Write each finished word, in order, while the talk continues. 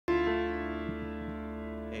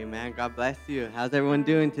Amen. God bless you. How's everyone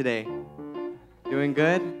doing today? Doing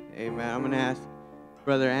good? Amen. I'm going to ask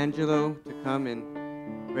Brother Angelo to come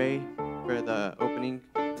and pray for the opening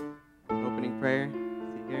prayer.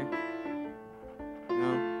 Is he here?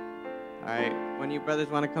 No? All right. One of you brothers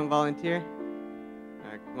want to come volunteer?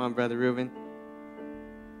 All right. Come on, Brother Reuben.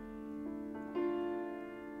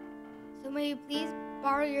 So may you please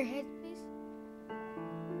bow your heads, please.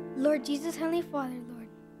 Lord Jesus, Heavenly Father, Lord.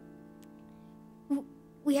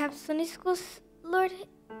 We have Sunday schools, Lord.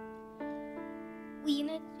 We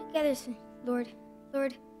unite together, Lord.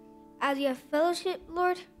 Lord, as we have fellowship,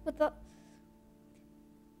 Lord, with the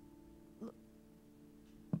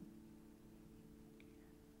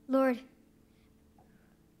Lord,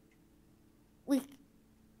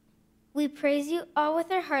 we praise you all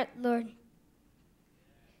with our heart, Lord.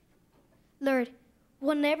 Lord,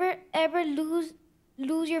 we'll never ever lose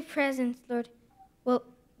your presence, Lord.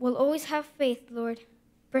 We'll always have faith, Lord.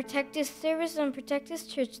 Protect this service and protect this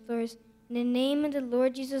church, Lord. In the name of the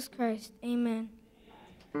Lord Jesus Christ, amen.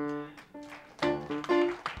 Now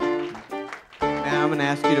I'm going to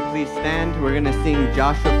ask you to please stand. We're going to sing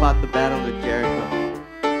Joshua Fought the Battle of Jericho.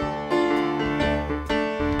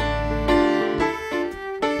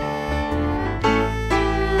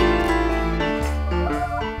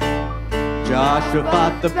 Joshua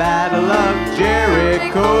fought the battle of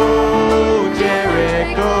Jericho,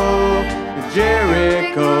 Jericho, Jericho.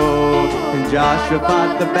 And Joshua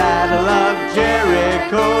fought the battle of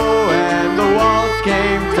Jericho, and the walls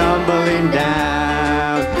came tumbling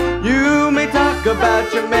down. You may talk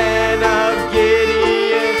about your men of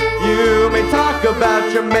Gideon, you may talk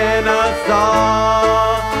about your men of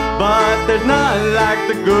Saul, but there's none like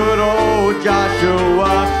the good old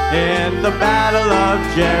Joshua in the battle of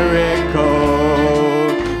Jericho.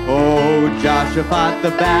 Oh, Joshua fought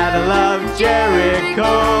the battle of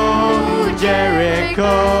Jericho,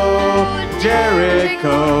 Jericho,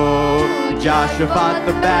 Jericho. Joshua fought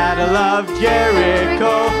the battle of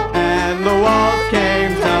Jericho, and the walls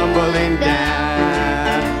came tumbling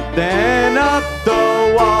down. Then up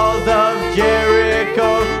the walls of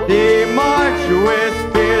Jericho he marched with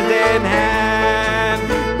spears in hand.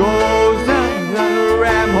 Goes down the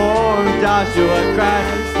ram horn, Joshua cried,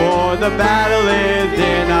 for the battle is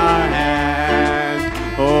in our hands.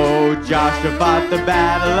 Oh, Joshua fought the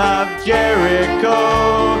battle of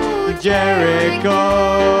Jericho, Jericho,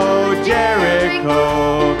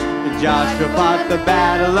 Jericho. Joshua fought the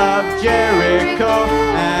battle of Jericho,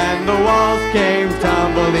 and the walls came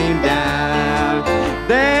tumbling down.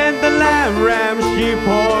 Then the lamb, sheep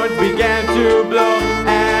horns began to blow,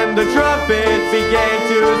 and the trumpets began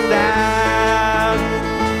to sound.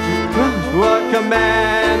 What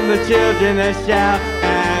command the children to shout,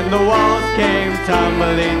 and the walls came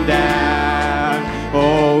tumbling down.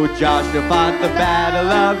 Oh, Joshua fought the battle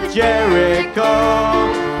of Jericho,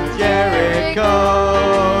 Jericho,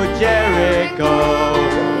 Jericho.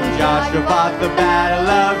 Joshua fought the battle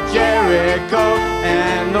of Jericho,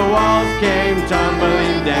 and the walls came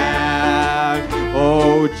tumbling down.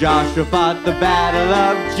 Oh, Joshua fought the battle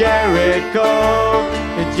of Jericho,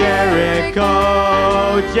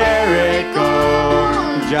 Jericho, Jericho.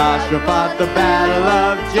 Joshua fought the battle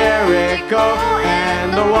of Jericho,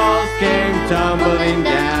 and the walls came tumbling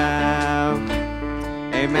down.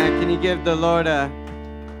 Amen. Can you give the Lord a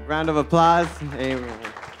round of applause? Amen.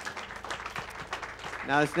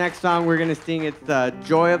 Now this next song we're going to sing, it's the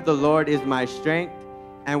Joy of the Lord is my strength.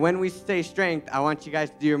 And when we say strength, I want you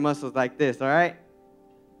guys to do your muscles like this, all right?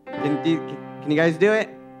 Can you guys do it?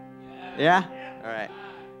 Yeah? All right.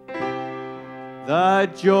 The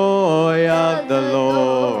joy of the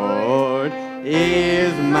Lord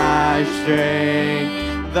is my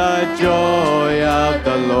strength. The joy of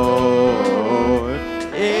the Lord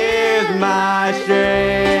is my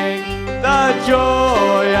strength. The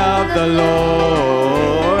joy of the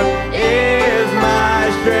Lord is my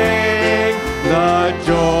strength. The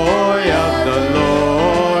joy of the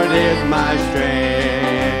Lord is my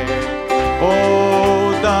strength.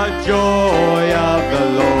 Oh, the joy of the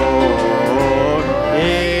Lord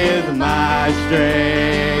is my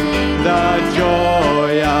strength. The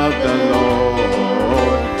joy of the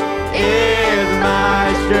Lord is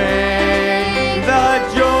my strength. The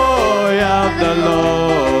joy of the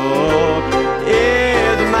Lord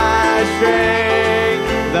is my strength.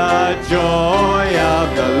 The joy of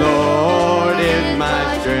the Lord is my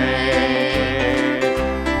strength.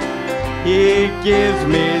 He gives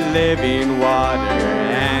me living water,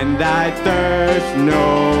 and I thirst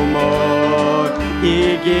no more.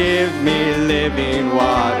 He gives me living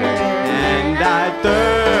water, and I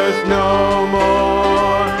thirst no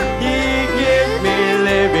more. He gives me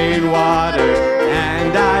living water,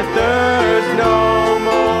 and I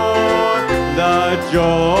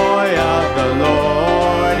joy of the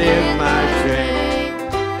Lord is my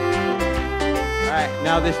strength. All right,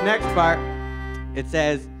 now this next part, it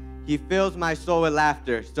says, he fills my soul with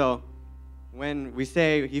laughter. So when we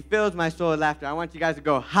say, he fills my soul with laughter, I want you guys to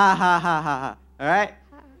go, ha, ha, ha, ha, ha. All right?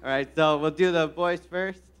 All right, so we'll do the boys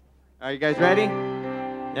first. Are you guys ready?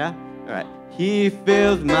 Yeah? All right. He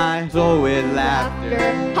fills my soul with laughter.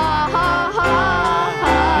 Ha ha ha ha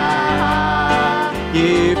ha.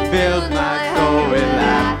 He fills my soul with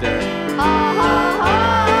laughter. Ha ha ha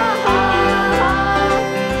ha ha.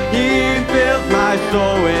 He fills my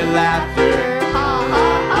soul with laughter. Ha ha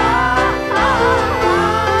ha ha ha.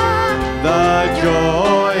 The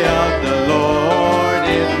joy of the Lord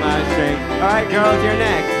is my strength. All right, girls, you're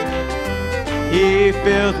next. He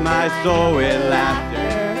fills my soul with laughter.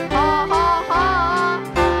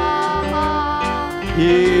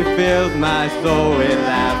 He fills my soul with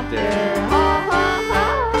laughter.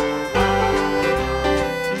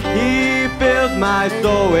 He fills my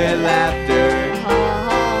soul with laughter.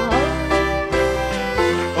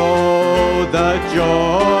 Oh, the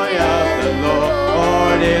joy of the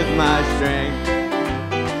Lord is my strength.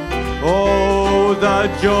 Oh, the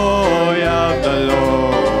joy of the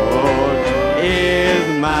Lord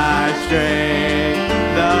is my strength.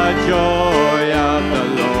 The joy of the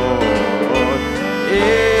Lord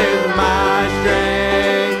is my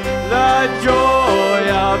strength. The joy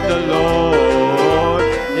of the Lord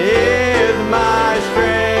is my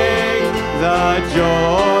strength. The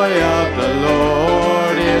joy of the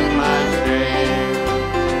Lord is my strength.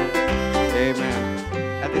 Amen.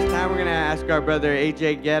 At this time, we're going to ask our brother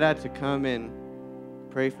AJ Guerra to come and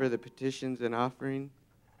pray for the petitions and offering.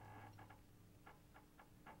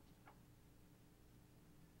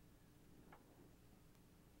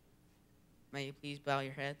 May you please bow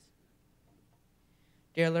your heads.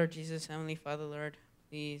 Dear Lord Jesus, Heavenly Father, Lord,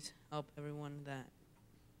 please help everyone that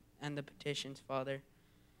and the petitions, Father,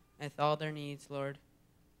 with all their needs, Lord.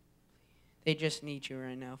 They just need you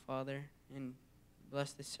right now, Father, and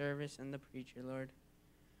bless the service and the preacher, Lord.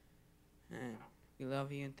 And we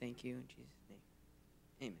love you and thank you in Jesus' name.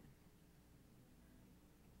 Amen.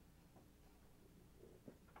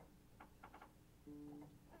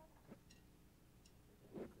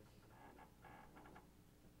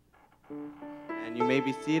 And you may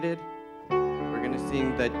be seated. We're going to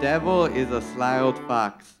sing The Devil is a Sly Old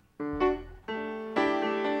Fox.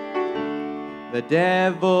 The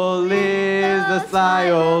devil is a sly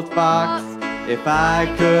old fox. If I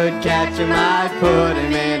could catch him, I'd put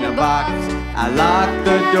him in a box. I lock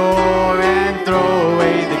the door and throw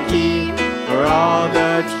away the key for all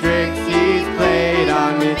the tricks he's played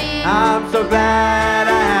on me. I'm so glad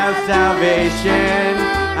I have salvation.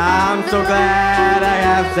 I'm so glad I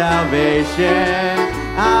have salvation.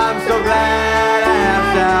 I'm so glad I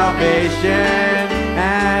have salvation.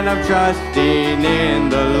 And I'm trusting in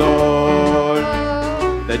the Lord.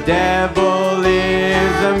 The devil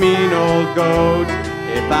is a mean old goat.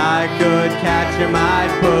 If I could catch him, I'd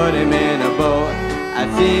put him in a boat. I'd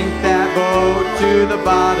sink that boat to the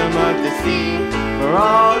bottom of the sea for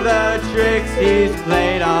all the tricks he's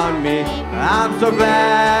played on me. I'm so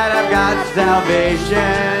glad I've got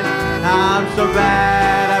salvation. I'm so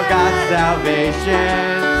glad I've got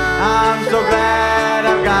salvation. I'm so glad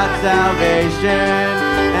I've got salvation.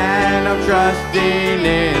 And I'm trusting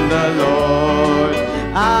in the Lord.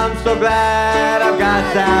 I'm so glad I've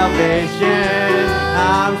got salvation.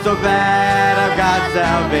 I'm so glad I've got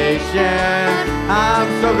salvation.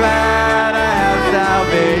 I'm so glad I have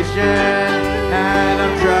salvation. And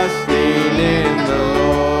I'm trusting in the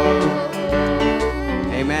Lord.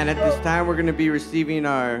 Amen. At this time, we're going to be receiving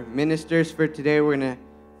our ministers for today. We're going to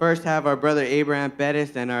first have our brother Abraham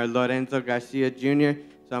Perez and our Lorenzo Garcia Jr.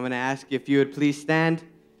 So I'm going to ask if you would please stand.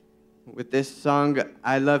 With this song,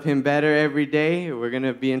 I Love Him Better Every Day, we're going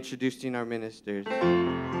to be introducing our ministers.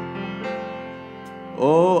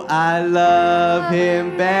 Oh, I love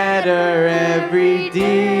Him better every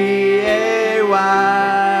day.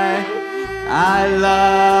 Why? I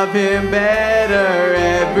love Him better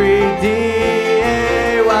every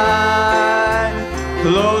day. Why?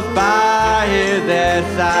 Close by His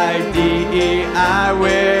S-I-D-E, I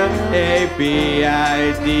will A-B-I-D-E.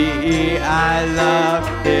 I love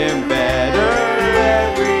Him better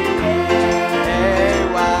every day.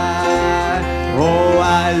 Why? Oh,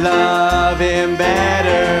 I love Him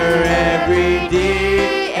better every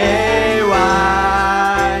day.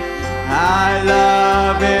 Why? I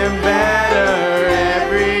love Him better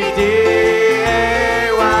every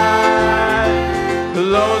day. Why?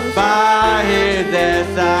 Close by His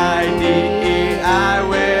S-I-D-E, I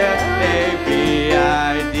will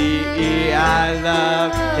A-B-I-D-E. I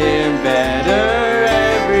love Him better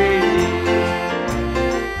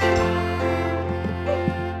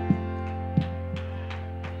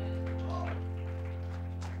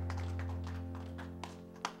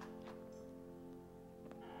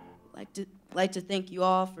like to thank you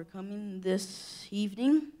all for coming this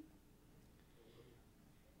evening.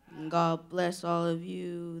 And God bless all of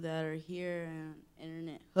you that are here and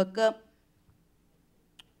internet hookup.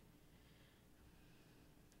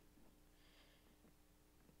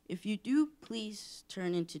 If you do, please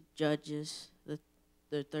turn into Judges, the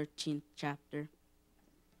 13th chapter.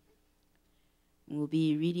 We'll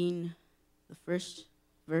be reading the first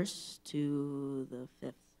verse to the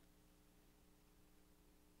 5th.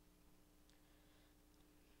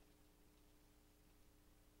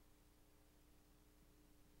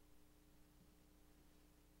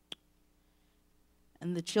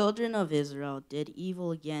 And the children of Israel did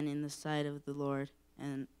evil again in the sight of the Lord,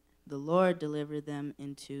 and the Lord delivered them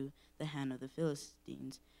into the hand of the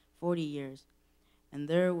Philistines 40 years. And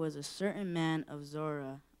there was a certain man of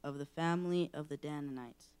Zorah, of the family of the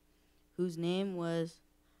Danites, whose name was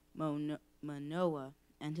Manoah,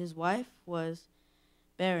 and his wife was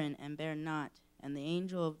barren and bare not. And the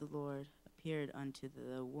angel of the Lord appeared unto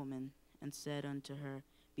the woman, and said unto her,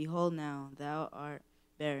 Behold now, thou art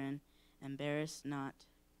barren, and bearest not,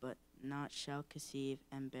 but not shall conceive,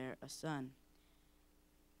 and bear a son.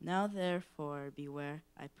 Now therefore beware,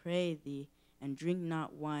 I pray thee, and drink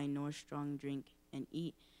not wine nor strong drink, and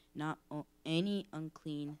eat not any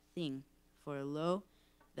unclean thing. For lo,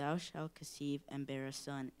 thou shalt conceive, and bear a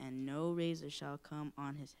son, and no razor shall come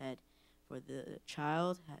on his head. For the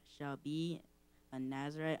child shall be a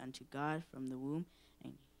Nazarite unto God from the womb,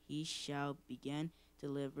 and he shall begin to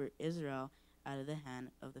deliver Israel out of the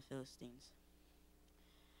hand of the Philistines.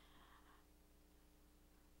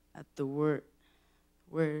 At the word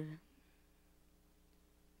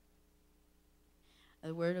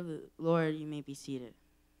of the Lord, you may be seated.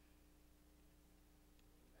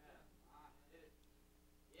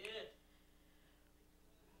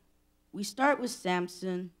 We start with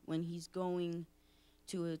Samson when he's going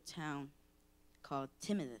to a town called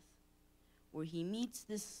Timnath, where he meets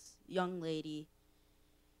this young lady.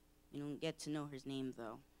 You don't get to know her name,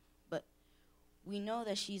 though. But we know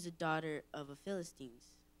that she's a daughter of a Philistines.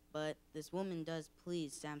 But this woman does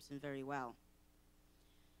please Samson very well.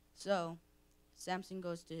 So Samson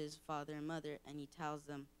goes to his father and mother, and he tells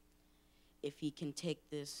them if he can take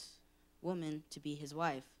this woman to be his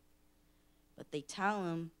wife. But they tell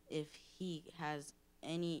him if he has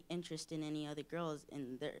any interest in any other girls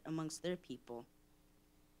amongst their people.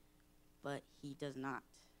 But he does not.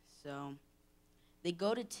 So they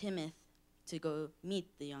go to Timnath to go meet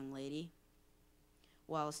the young lady,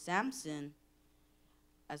 while Samson,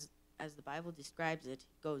 as the Bible describes it,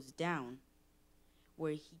 goes down,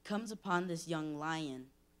 where he comes upon this young lion,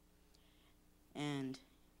 and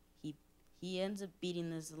he ends up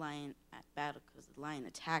beating this lion at battle because the lion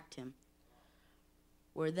attacked him.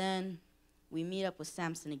 Where then we meet up with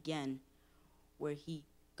Samson again, where he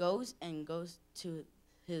goes to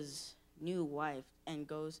his new wife and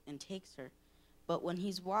goes and takes her. But when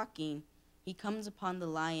he's walking, he comes upon the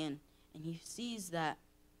lion, and he sees that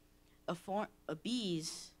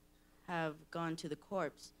bees have gone to the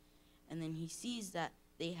corpse, and then he sees that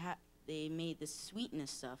they made this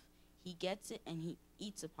sweetness stuff. He gets it and he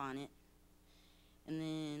eats upon it, and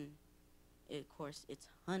then of course it's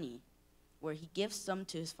honey, where he gives some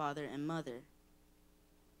to his father and mother.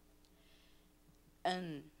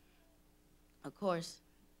 And of course,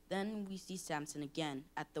 then we see Samson again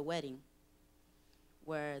at the wedding,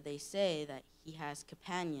 where they say that he has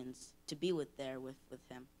companions to be with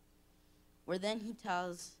him. Where then he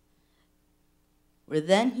tells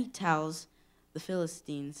the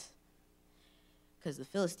Philistines, because the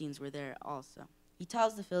Philistines were there also. He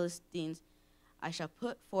tells the Philistines, I shall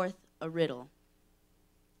put forth a riddle.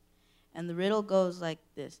 And the riddle goes like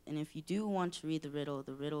this. And if you do want to read the riddle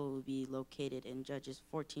will be located in Judges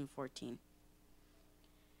 14:14.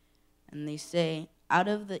 And they say, out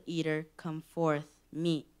of the eater come forth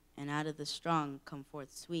meat, and out of the strong come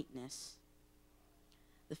forth sweetness.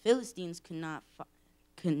 The Philistines could not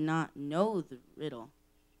know the riddle.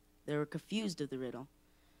 They were confused of the riddle.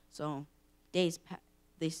 So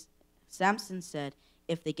Samson said,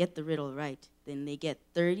 if they get the riddle right, then they get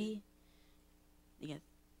 30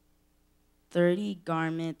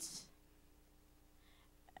 garments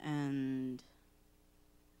and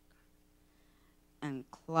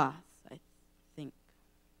cloth, I think.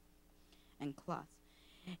 And cloth.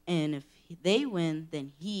 And if they win,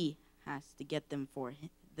 then he has to get them for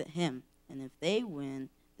him. And if they win,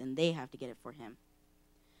 then they have to get it for him.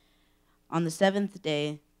 On the 7th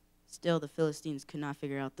day, still the Philistines could not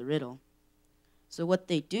figure out the riddle. So what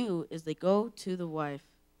they do is they go to the wife,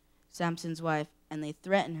 Samson's wife, and they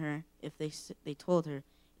threaten her if they told her,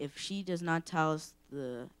 if she does not tell us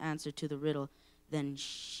the answer to the riddle, then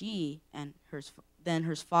she and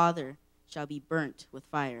her father shall be burnt with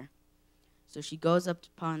fire. So she goes up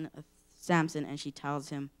upon Samson, and she tells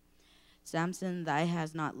him, Samson, thou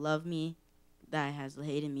hast not loved me, thou hast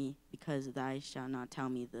hated me, because thou shalt not tell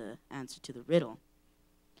me the answer to the riddle.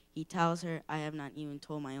 He tells her, I have not even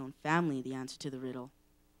told my own family the answer to the riddle.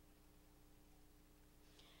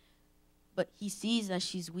 But he sees that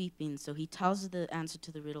she's weeping, so he tells her the answer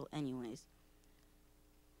to the riddle anyways.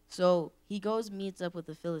 So he goes, meets up with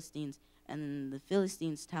the Philistines, and the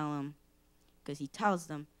Philistines tell him, because he tells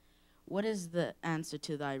them, what is the answer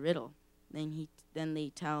to thy riddle? Then they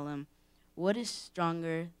tell him, what is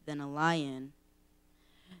stronger than a lion,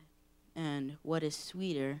 and what is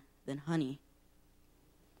sweeter than honey?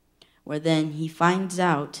 Where then he finds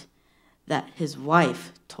out that his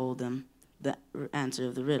wife told him the answer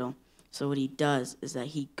of the riddle. So what he does is that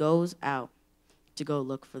he goes out to go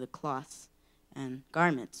look for the cloths and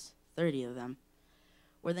garments, 30 of them.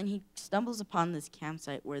 Where then he stumbles upon this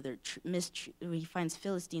campsite where he finds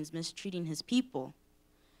Philistines mistreating his people.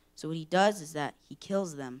 So what he does is that he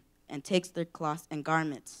kills them and takes their cloths and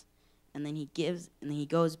garments, and then he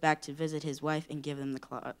goes back to visit his wife and give them the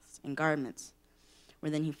cloths and garments.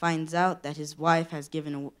 Where then he finds out that his wife has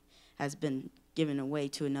been given away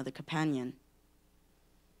to another companion.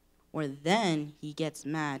 Or then he gets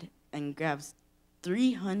mad and grabs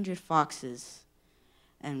 300 foxes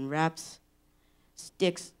and wraps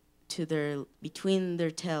sticks between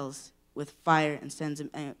their tails with fire and sends them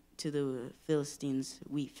out to the Philistines'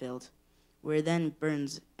 wheat field, where it then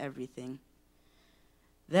burns everything.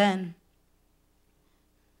 Then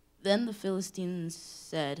the Philistines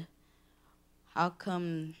said, How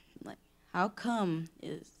come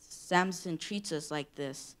Samson treats us like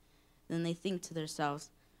this? Then they think to themselves,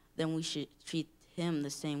 then we should treat him the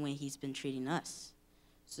same way he's been treating us.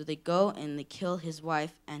 So they go and they kill his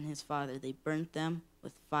wife and his father. They burnt them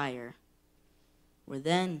with fire. Where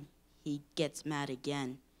then he gets mad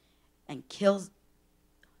again and kills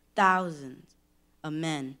thousands of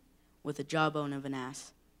men with the jawbone of an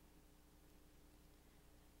ass.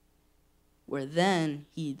 Where then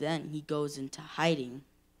he goes into hiding.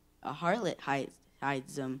 A harlot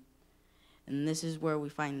hides him. And this is where we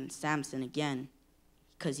find Samson again,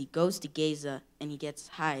 because he goes to Gaza and he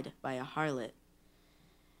gets hid by a harlot.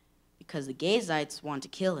 Because the Gazites want to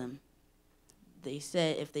kill him. They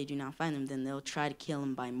said if they do not find him, then they'll try to kill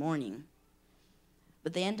him by morning.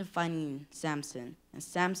 But they end up finding Samson, and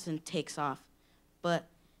Samson takes off. But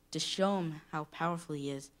to show him how powerful he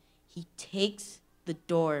is, he takes the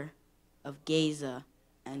door of Gaza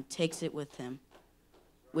and takes it with him,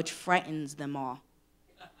 which frightens them all.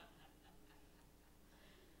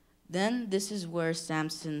 Then this is where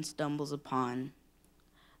Samson stumbles upon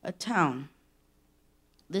a town.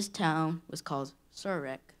 This town was called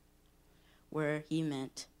Sorek, where he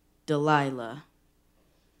met Delilah.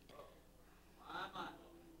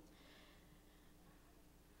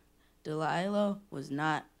 Delilah was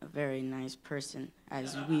not a very nice person,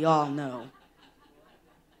 as we all know.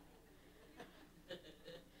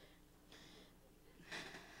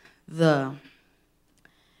 The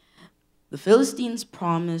Philistines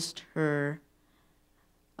promised her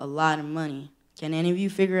a lot of money. Can any of you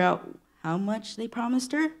figure out how much they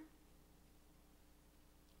promised her?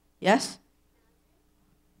 Yes?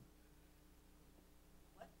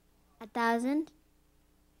 1,000.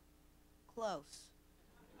 Close.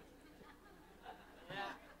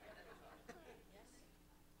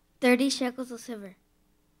 30 shekels of silver.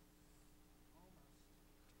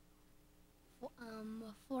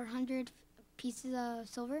 400 pieces of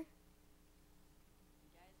silver.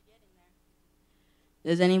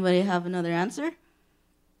 Does anybody have another answer?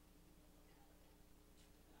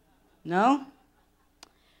 No?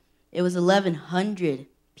 It was 1,100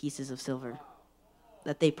 pieces of silver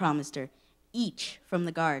that they promised her, each from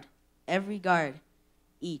the guard. Every guard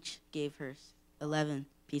each gave her 11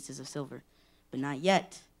 pieces of silver, but not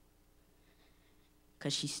yet,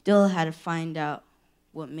 because she still had to find out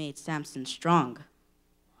what made Samson strong.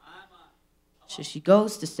 So she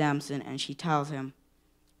goes to Samson and she tells him,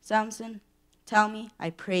 Samson, tell me, I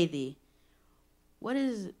pray thee,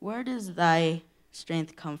 where does thy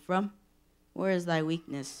strength come from? Where is thy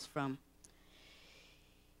weakness from?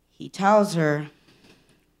 He tells her,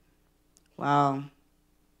 well,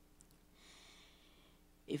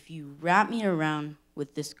 if you wrap me around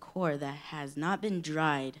with this cord that has not been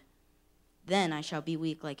dried, then I shall be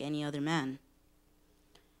weak like any other man.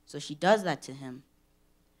 So she does that to him.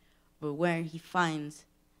 But where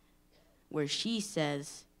she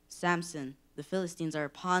says, Samson, the Philistines are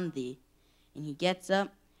upon thee, and he gets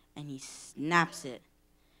up and he snaps it.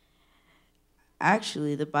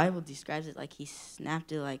 Actually, the Bible describes it like he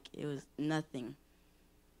snapped it like it was nothing.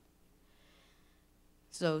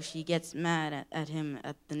 So she gets mad at him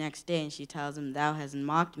at the next day, and she tells him, "Thou hast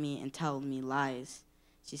mocked me and told me lies."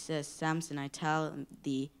 She says, "Samson, I tell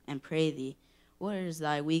thee and pray thee, where does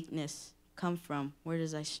thy weakness come from? Where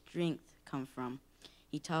does thy strength come from?"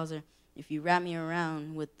 He tells her, "If you wrap me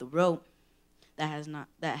around with the rope that's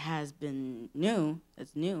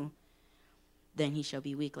new, then he shall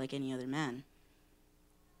be weak like any other man."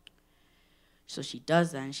 So she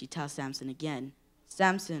does that, and she tells Samson again,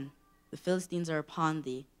 "Samson, the Philistines are upon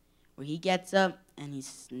thee." Where he gets up and he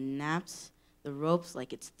snaps the ropes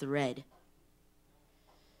like it's thread.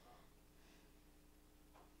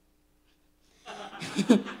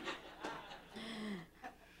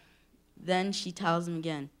 Then she tells him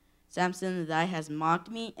again, "Samson, thou hast mocked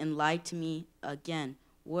me and lied to me again.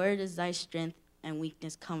 Where does thy strength and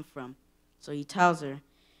weakness come from?" So he tells her,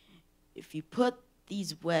 "If you put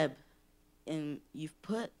you've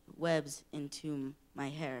put webs into my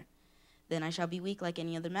hair, then I shall be weak like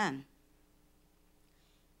any other man."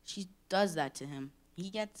 She does that to him. He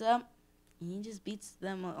gets up, and he just beats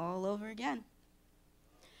them all over again.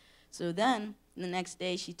 So then, the next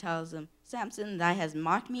day, she tells him, "Samson, thou hast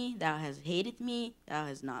mocked me, thou hast hated me, thou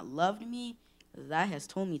hast not loved me, thou hast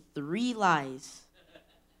told me 3 lies.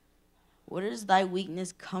 Where does thy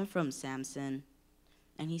weakness come from, Samson?"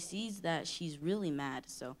 And he sees that she's really mad,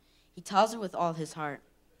 so he tells her with all his heart,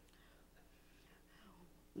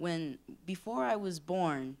 Before I was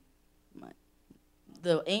born,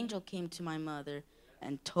 the angel came to my mother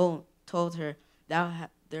and told her,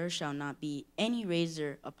 there shall not be any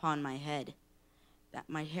razor upon my head, that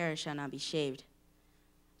my hair shall not be shaved."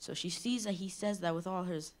 So she sees that he says that with all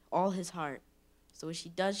his heart. So what she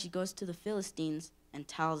does, she goes to the Philistines and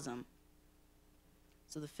tells them.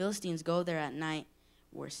 So the Philistines go there at night,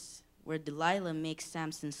 where Delilah makes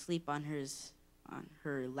Samson sleep on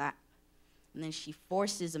her lap. And then she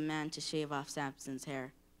forces a man to shave off Samson's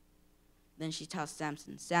hair. Then she tells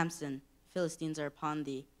Samson, "Samson, Philistines are upon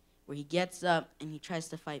thee." Where he gets up and he tries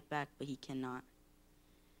to fight back, but he cannot.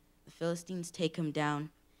 The Philistines take him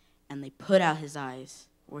down, and they put out his eyes,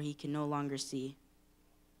 where he can no longer see.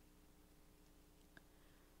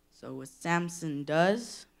 So what Samson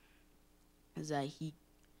does is that he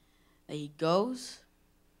goes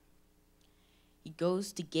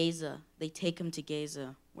to Gaza. They take him to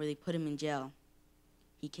Gaza, where they put him in jail.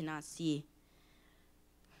 He cannot see.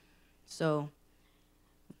 So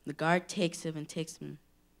the guard takes him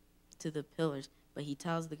to the pillars, but he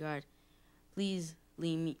tells the guard, "Please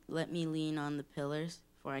let me lean on the pillars,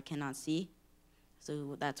 for I cannot see."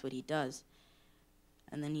 So that's what he does.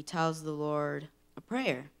 And then he tells the Lord a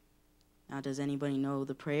prayer. Now, does anybody know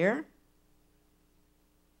the prayer?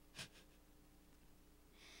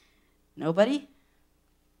 Nobody?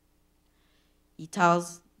 He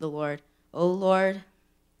tells the Lord, "O Lord,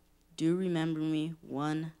 do remember me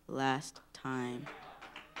one last time."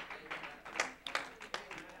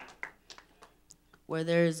 Where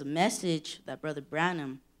there is a message that Brother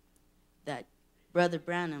Branham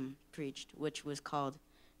preached, which was called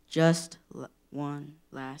 "Just One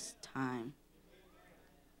Last Time."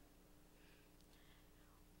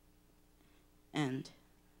 And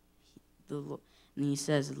he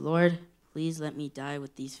says, "Lord, please let me die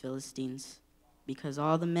with these Philistines," because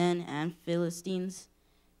all the men and Philistines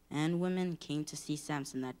and women came to see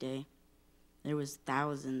Samson that day. There was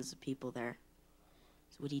thousands of people there.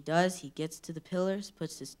 So what he does, he gets to the pillars,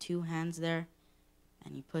 puts his 2 hands there,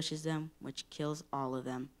 and he pushes them, which kills all of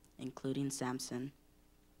them, including Samson.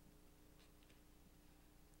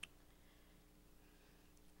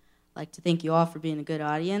 I'd like to thank you all for being a good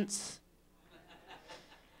audience.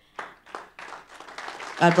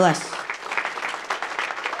 God bless.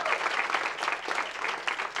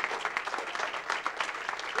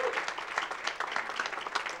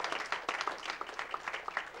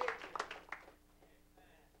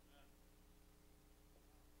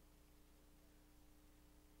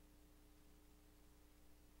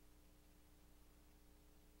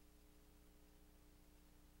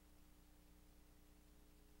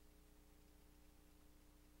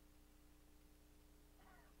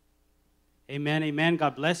 Amen, amen.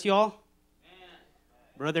 God bless you all.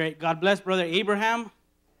 God bless Brother Abraham.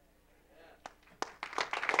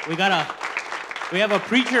 We have a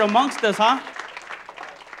preacher amongst us, huh?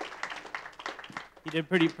 He did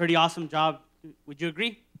a pretty awesome job. Would you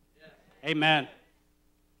agree? Yes. Amen.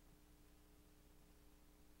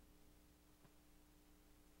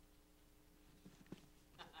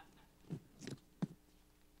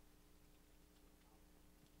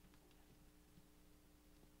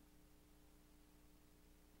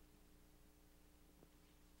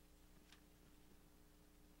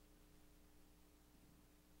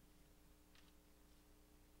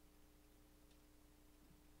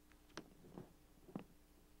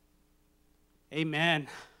 Amen.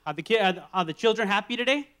 Are the children happy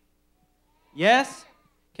today? Yes?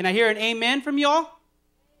 Can I hear an amen from y'all?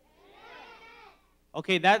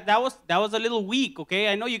 Okay, that was a little weak, okay?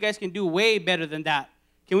 I know you guys can do way better than that.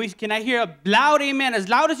 Can I hear a loud amen, as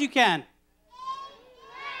loud as you can?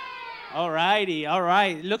 All righty, all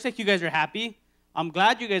right. It looks like you guys are happy. I'm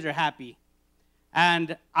glad you guys are happy.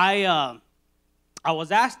 And I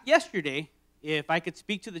was asked yesterday if I could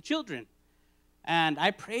speak to the children. And I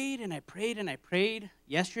prayed and I prayed and I prayed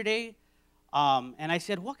yesterday. And I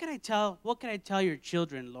said, what can I tell your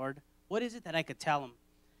children, Lord? What is it that I could tell them?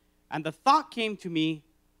 And the thought came to me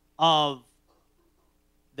of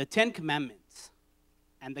the 10 Commandments.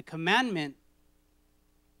 And the commandment,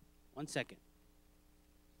 one second.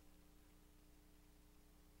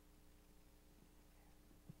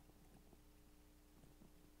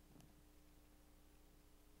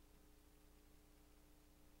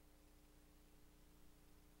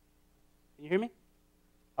 Can you hear me?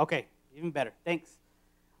 Okay, even better. Thanks.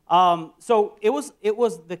 So it was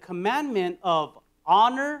the commandment of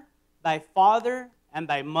honor thy father and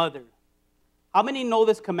thy mother. How many know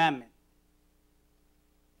this commandment?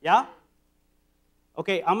 Yeah?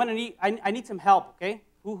 Okay, I need some help, okay?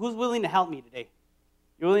 Who's willing to help me today?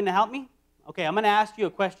 You're willing to help me? Okay, I'm going to ask you a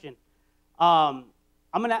question.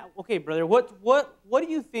 Okay, brother, what do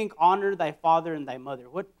you think honor thy father and thy mother?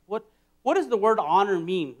 What does the word honor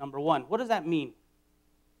mean, number one? What does that mean?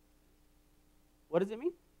 What does it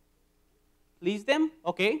mean? Please them?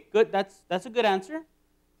 Okay, good. That's a good answer.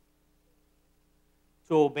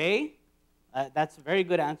 To obey. That's a very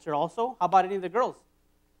good answer also. How about any of the girls?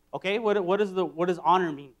 Okay, what does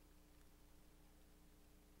honor mean?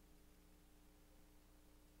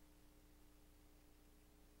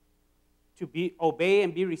 To obey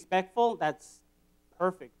and be respectful, that's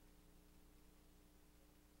perfect.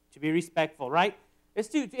 To be respectful, right? It's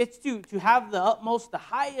to have the utmost, the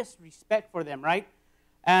highest respect for them, right?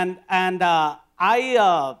 And I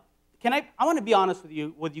want to be honest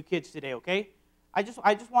with you kids today, okay? I just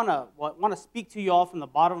want to speak to you all from the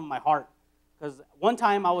bottom of my heart, because one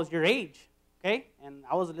time I was your age, okay? And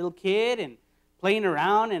I was a little kid and playing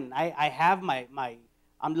around, and I have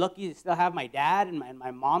I'm lucky to still have my dad and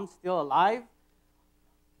my mom still alive.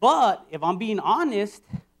 But if I'm being honest,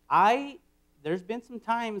 there's been some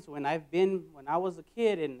times when I was a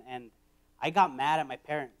kid and I got mad at my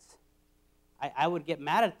parents. I would get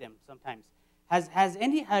mad at them sometimes. Have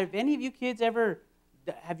any of you kids ever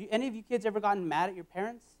gotten mad at your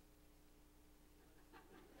parents?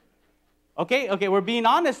 Okay, we're being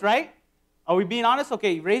honest, right? Are we being honest?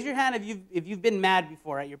 Okay, raise your hand if you've been mad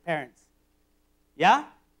before at your parents. Yeah?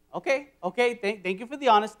 Okay. Thank you for the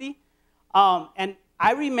honesty. And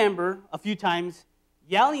I remember a few times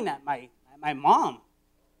yelling at my mom.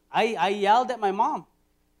 I yelled at my mom,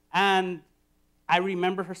 and I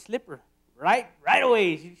remember her slipper right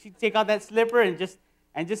away. She'd take out that slipper and just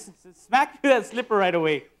smack you that slipper right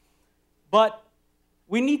away. But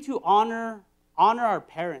we need to honor our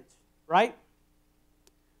parents, right?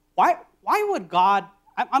 Why would God?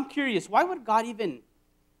 I'm curious. Why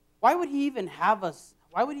would he even have us?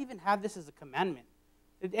 Why would he even have this as a commandment?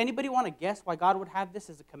 Did anybody want to guess why God would have this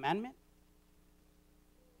as a commandment?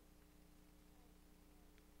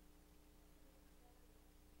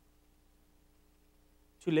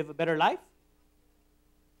 To live a better life?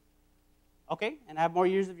 Okay, and have more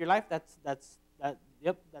years of your life. That's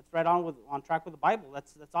right on track with the Bible.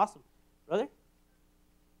 That's awesome. Brother?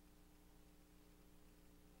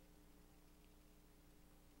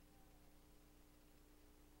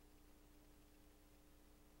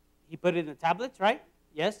 He put it in the tablets, right?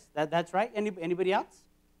 Yes, that's right. Anybody else?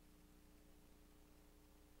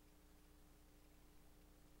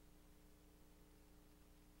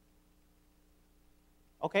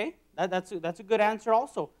 Okay, that's a good answer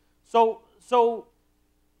also. So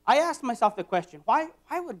I asked myself the question, why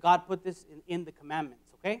would God put this in the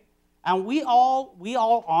commandments, okay? And we all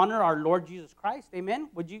honor our Lord Jesus Christ, amen?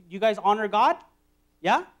 Would you guys honor God?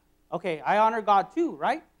 Yeah? Okay, I honor God too,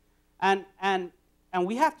 right? And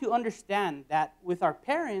we have to understand that with our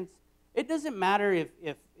parents, it doesn't matter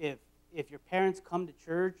if your parents come to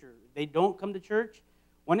church or they don't come to church.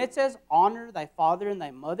 When it says honor thy father and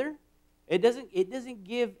thy mother, it doesn't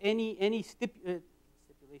give any stipulations.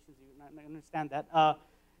 I don't understand that.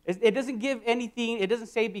 It doesn't give anything. It doesn't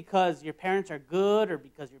say because your parents are good or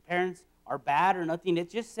because your parents are bad or nothing. It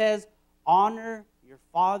just says honor your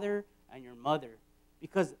father and your mother,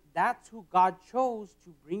 because that's who God chose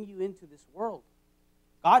to bring you into this world.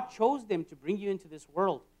 God chose them to bring you into this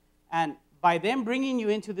world. And by them bringing you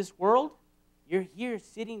into this world, you're here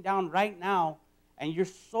sitting down right now, and you're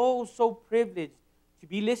so privileged to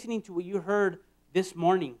be listening to what you heard this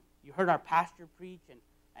morning. You heard our pastor preach, and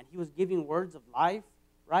he was giving words of life,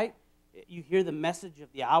 right? You hear the message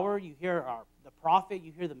of the hour. You hear the prophet.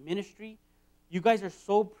 You hear the ministry. You guys are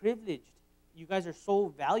so privileged. You guys are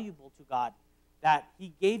so valuable to God that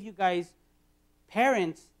he gave you guys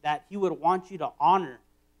parents that he would want you to honor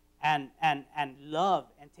and love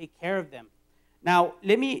and take care of them. Now,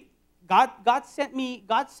 God sent me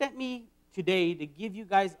today to give you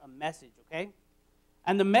guys a message, okay?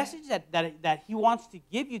 And the message that he wants to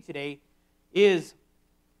give you today is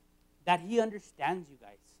that he understands you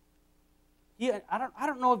guys. I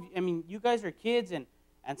don't know if, you guys are kids, and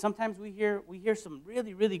sometimes we hear some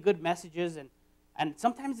really, really good messages, and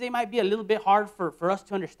sometimes they might be a little bit hard for us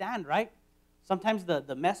to understand, right? Sometimes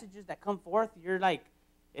the messages that come forth, you're like,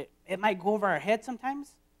 it might go over our head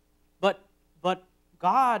sometimes. But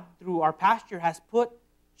God, through our pastor, has put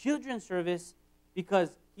children's service because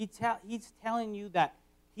he's telling you that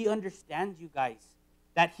he understands you guys,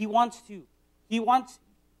 that he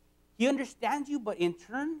understands you, but in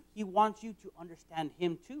turn, he wants you to understand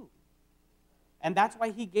him too. And that's why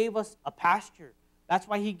he gave us a pastor. That's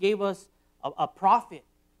why he gave us a prophet.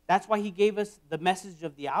 That's why he gave us the message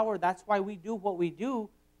of the hour. That's why we do what we do,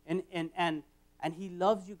 and he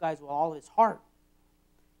loves you guys with all his heart.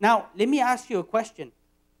 Now, let me ask you a question.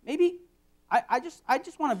 Maybe I just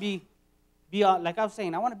want to be like I was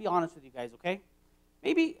saying. I want to be honest with you guys, okay?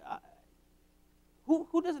 Maybe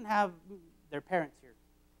who doesn't have their parents here?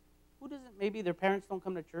 Who doesn't? Maybe their parents don't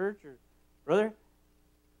come to church, or brother.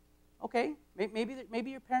 Okay, maybe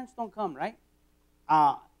your parents don't come, right?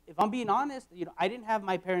 If I'm being honest, I didn't have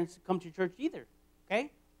my parents come to church either. Okay,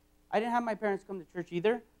 I didn't have my parents come to church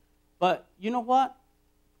either. But you know what?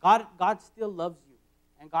 God still loves you,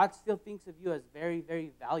 and God still thinks of you as very, very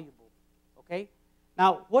valuable. Okay.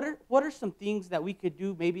 Now, what are some things that we could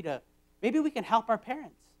do? Maybe we can help our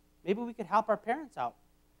parents. Maybe we could help our parents out.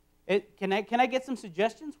 Can I get some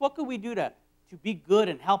suggestions? What could we do to be good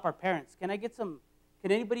and help our parents? Can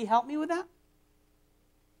anybody help me with that?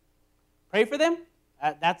 Pray for them?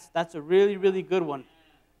 That's a really, really good one.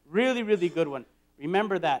 Really, really good one.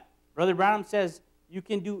 Remember that Brother Branham says you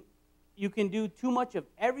can do too much of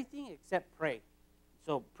everything except pray.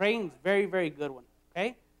 So praying is very, very good one.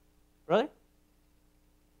 Okay? Brother?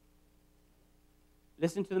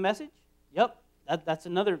 Listen to the message? Yep. That's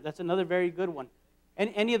another very good one.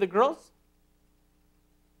 Any of the girls?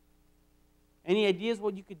 Any ideas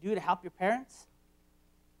what you could do to help your parents?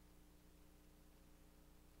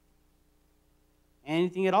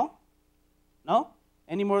 Anything at all? No?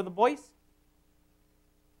 Any more of the boys?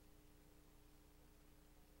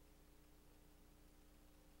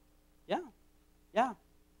 Yeah,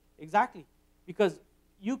 exactly. Because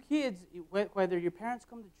you kids, whether your parents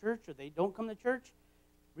come to church or they don't come to church,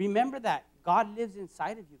 remember that God lives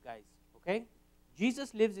inside of you guys, okay?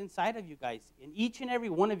 Jesus lives inside of you guys. In each and every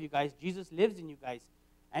one of you guys, Jesus lives in you guys.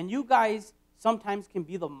 And you guys sometimes can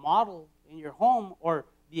be the model in your home or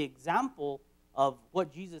the example of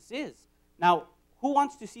what Jesus is. Now, who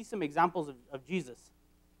wants to see some examples of Jesus?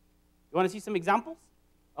 You want to see some examples?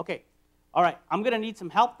 Okay. All right. I'm going to need some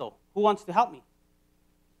help, though. Who wants to help me?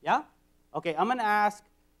 Yeah? Okay. I'm going to ask,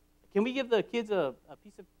 can we give the kids a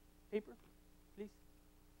piece of paper, please?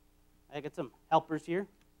 I got some helpers here.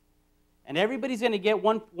 And everybody's going to get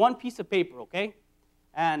one piece of paper, okay?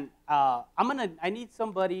 And I need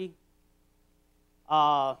somebody.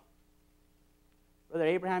 Brother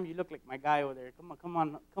Abraham, you look like my guy over there. Come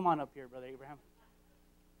on up here, Brother Abraham.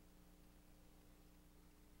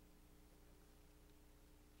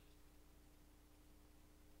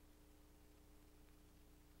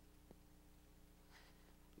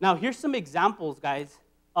 Now, here's some examples, guys,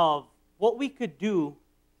 of what we could do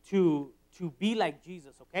to be like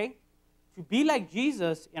Jesus, okay? To be like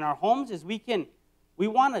Jesus in our homes is we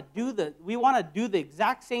want to do the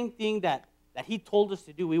exact same thing that he told us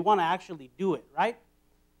to do. We want to actually do it, right?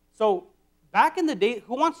 So back in the day,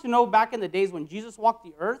 who wants to know back in the days when Jesus walked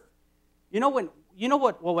the earth? You know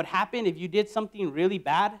what would happen if you did something really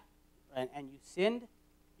bad and you sinned?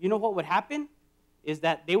 You know what would happen? Is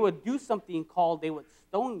that they would do something called, they would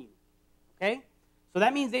stone you, okay? So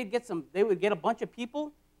that means they would get a bunch of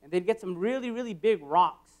people, and they'd get some really, really big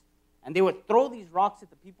rocks, and they would throw these rocks at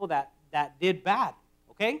the people that did bad,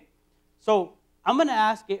 okay? So I'm going to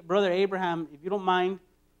ask Brother Abraham, if you don't mind,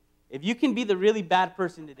 if you can be the really bad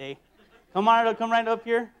person today. Come right up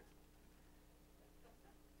here.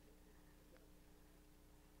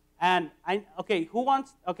 And let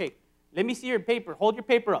me see your paper. Hold your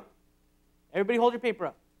paper up. Everybody hold your paper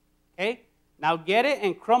up, okay? Now get it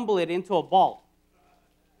and crumble it into a ball.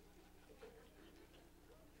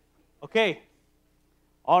 Okay.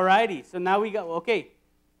 All righty. So now we got, okay.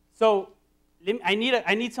 So I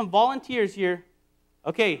need some volunteers here.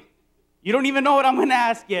 Okay. You don't even know what I'm going to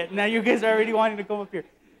ask yet. Now you guys are already wanting to come up here.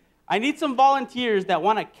 I need some volunteers that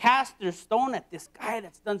want to cast their stone at this guy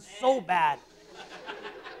that's done so bad.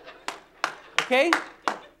 Okay?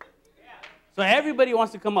 So everybody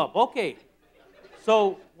wants to come up. Okay.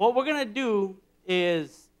 So what we're going to do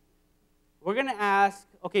is we're going to ask,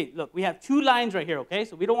 okay, look, we have 2 lines right here, okay?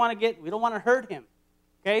 So we don't want to hurt him.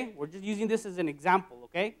 Okay? We're just using this as an example,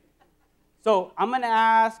 okay? So I'm going to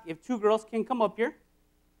ask if 2 girls can come up here.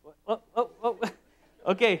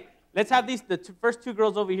 Okay, let's have the first 2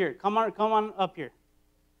 girls over here. Come on up here.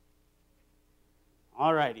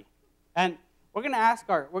 All righty. And we're going to ask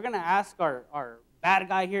our bad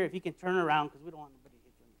guy here if he can turn around because we don't want nobody to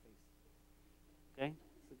hit you in the face. Okay?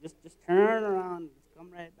 So just turn around. Just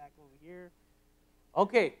come right back over here.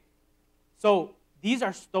 Okay. So these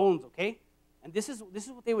are stones, okay? And this is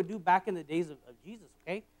what they would do back in the days of Jesus,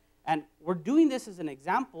 okay? And we're doing this as an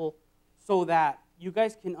example so that you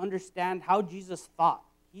guys can understand how Jesus thought.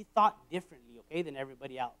 He thought differently, okay, than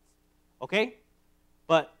everybody else, okay?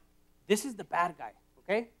 But this is the bad guy,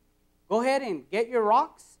 okay? Go ahead and get your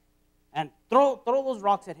rocks and throw those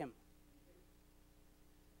rocks at him.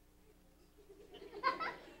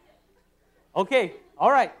 Okay,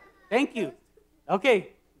 all right, thank you. Okay,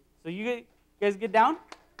 so you guys get down?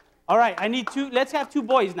 All right, I need 2, let's have 2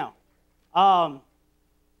 boys now. My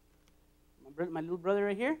little brother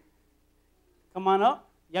right here. Come on up.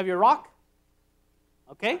 You have your rock?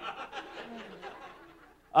 Okay.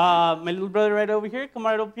 My little brother right over here. Come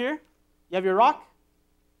right over here. You have your rock?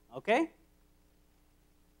 Okay. You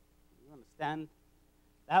want to stand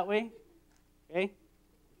that way? Okay.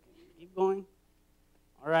 Keep going.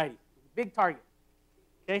 All righty. Big target.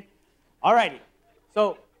 Okay. All righty.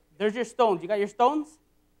 So there's your stones. You got your stones?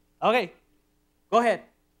 Okay. Go ahead.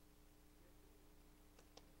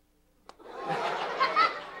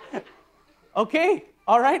 Okay,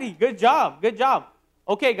 all righty, good job.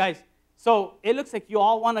 Okay, guys, so it looks like you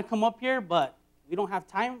all want to come up here, but we don't have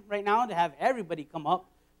time right now to have everybody come up.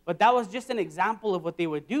 But that was just an example of what they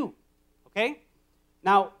would do, okay?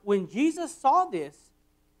 Now, when Jesus saw this,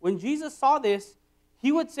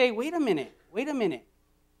 he would say, wait a minute.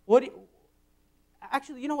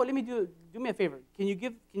 Actually, you know what, let me do me a favor. Can you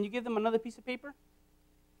give them another piece of paper?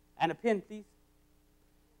 And a pen, please?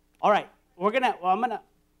 All right,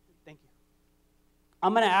 thank you.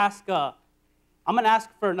 I'm gonna ask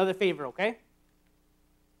for another favor, okay?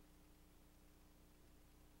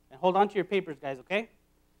 And hold on to your papers, guys, okay?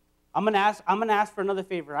 I'm gonna ask for another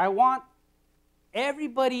favor. I want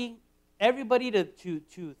everybody to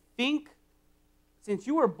think. Since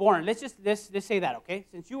you were born, let's say that, okay?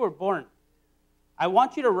 Since you were born, I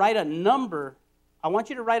want you to write a number. I want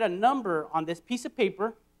you to write a number on this piece of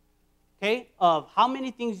paper, okay? Of how many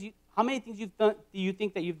things you've done. Do you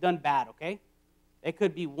think that you've done bad, okay? It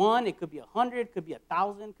could be 1, it could be 100, it could be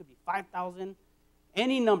 1,000, it could be 5,000,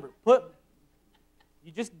 any number.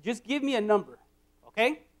 You just give me a number,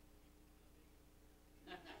 okay?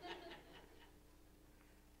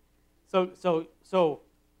 So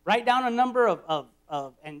write down a number of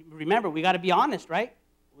and remember, we got to be honest, right?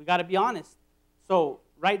 We got to be honest. So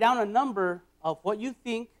write down a number of what you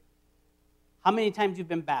think, how many times you've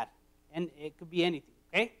been bad, and it could be anything,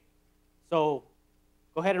 okay? So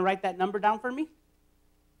go ahead and write that number down for me.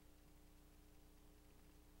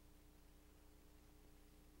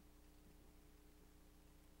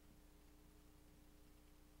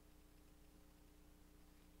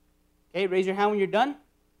 Okay, raise your hand when you're done.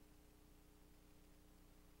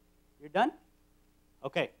 You're done?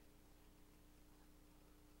 Okay.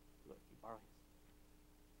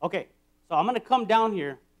 Okay, so I'm going to come down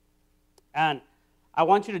here, and I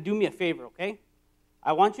want you to do me a favor, okay?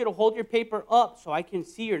 I want you to hold your paper up so I can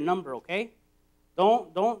see your number, okay?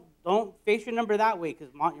 Don't face your number that way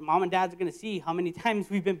because your mom and dad's are going to see how many times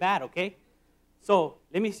we've been bad, okay? So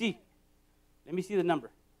let me see. Let me see the number.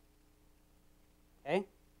 Okay?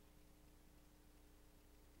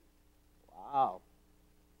 Wow.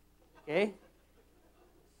 Okay.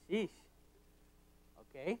 Sheesh.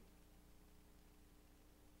 Okay.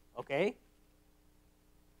 Okay.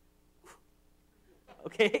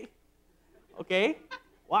 Okay. Okay.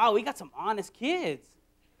 Wow, we got some honest kids.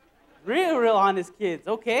 Real honest kids.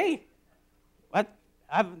 Okay. What?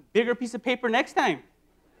 I have a bigger piece of paper next time.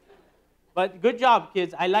 But good job,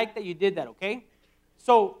 kids. I like that you did that, okay?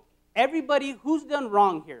 So, everybody, who's done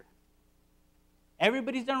wrong here?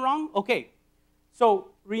 Everybody's done wrong? Okay.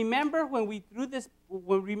 So, remember when we threw this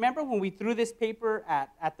paper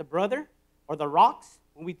at the brother or the rocks?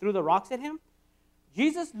 When we threw the rocks at him?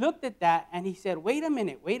 Jesus looked at that and he said, wait a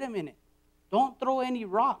minute. Don't throw any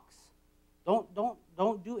rocks. Don't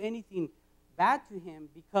do anything bad to him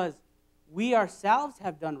because we ourselves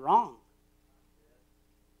have done wrong.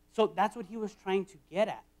 So that's what he was trying to get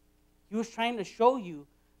at. He was trying to show you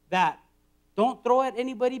that don't throw at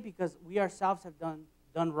anybody because we ourselves have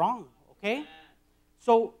done wrong, okay?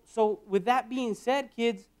 So with that being said,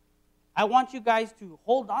 kids, I want you guys to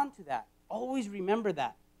hold on to that. Always remember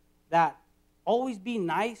that always be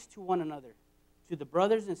nice to one another. To the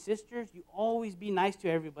brothers and sisters, you always be nice to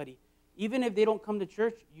everybody. Even if they don't come to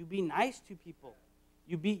church, you be nice to people.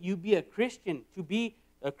 You be a Christian. To be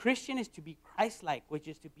a Christian is to be Christ-like, which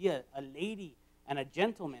is to be a lady and a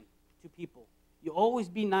gentleman to people. You always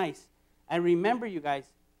be nice. And remember, you guys,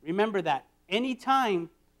 remember that anytime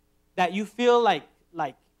that you feel like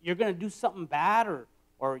you're going to do something bad or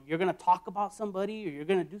you're going to talk about somebody or you're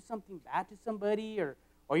going to do something bad to somebody or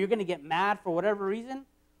you're going to get mad for whatever reason,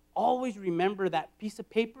 always remember that piece of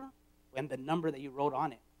paper and the number that you wrote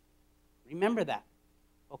on it. Remember that.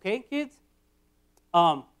 Okay, kids?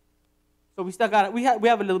 So we still got we have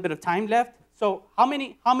a little bit of time left. So how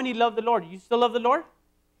many love the Lord? You still love the Lord?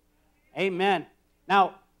 Amen.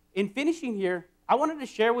 Now, in finishing here, I wanted to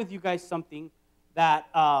share with you guys something that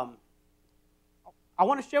I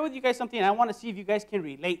want to share with you guys something, and I want to see if you guys can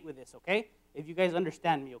relate with this, okay? If you guys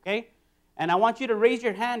understand me, okay? And I want you to raise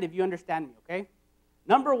your hand if you understand me, okay?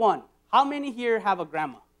 Number one, how many here have a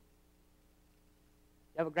grandma?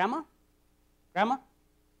 You have a grandma? Grandma?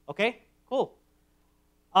 Okay, cool.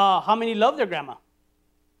 How many love their grandma?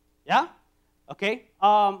 Yeah? Okay.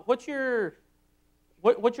 What's your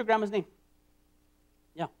grandma's name?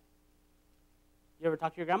 Yeah. You ever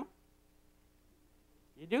talk to your grandma?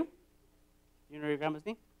 You do? You know your grandma's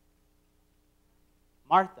name?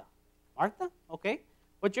 Martha. Martha? Okay.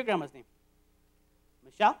 What's your grandma's name?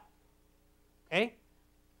 Michelle? Okay.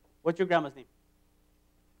 What's your grandma's name?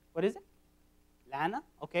 What is it? Lana?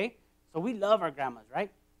 Okay. So we love our grandmas, right?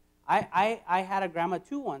 I had a grandma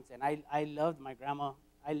too once, and I loved my grandma.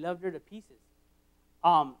 I loved her to pieces.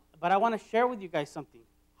 But I want to share with you guys something.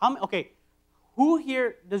 Okay, who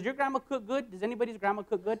here, does your grandma cook good? Does anybody's grandma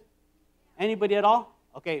cook good? Anybody at all?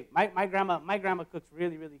 Okay, my grandma cooks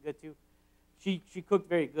really, really good too. She cooked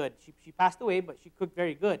very good. She passed away, but she cooked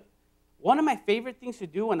very good. One of my favorite things to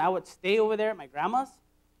do when I would stay over there at my grandma's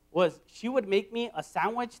was she would make me a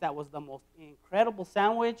sandwich that was the most incredible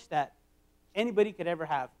sandwich that anybody could ever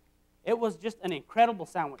have. It was just an incredible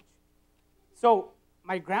sandwich. So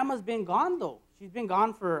my grandma's been gone, though. She's been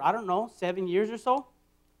gone for, 7 years or so.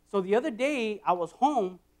 So the other day, I was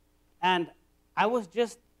home, and I was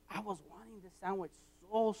wanting this sandwich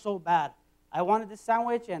so bad. I wanted this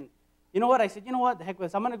sandwich, and you know what? I said, you know what? The heck with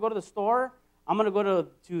this. I'm going to go to the store. I'm going to go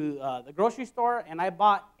to the grocery store, and I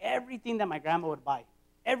bought everything that my grandma would buy.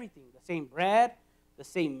 Everything. The same bread, the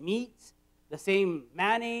same meats, the same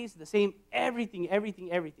mayonnaise, the same everything.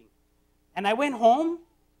 And I went home,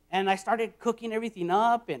 and I started cooking everything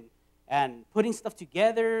up and putting stuff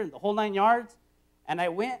together and the whole 9 yards. And I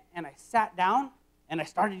went and I sat down, and I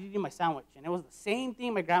started eating my sandwich. And it was the same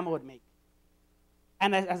thing my grandma would make.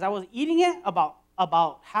 And as I was eating it,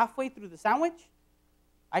 about halfway through the sandwich,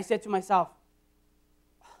 I said to myself,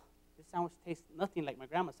 this sandwich tastes nothing like my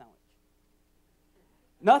grandma's sandwich.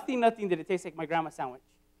 Nothing did it taste like my grandma's sandwich.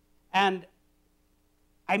 And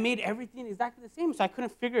I made everything exactly the same, so I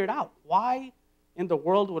couldn't figure it out. Why in the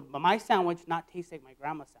world would my sandwich not taste like my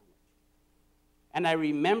grandma's sandwich? And I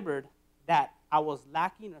remembered that I was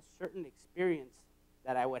lacking a certain experience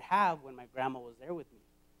that I would have when my grandma was there with me.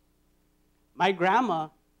 My grandma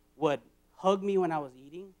would hug me when I was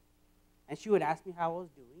eating, and she would ask me how I was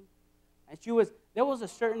doing. And there was a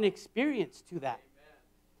certain experience to that.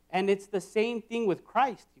 And it's the same thing with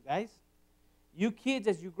Christ, you guys. You kids,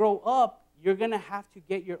 as you grow up, you're going to have to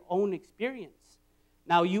get your own experience.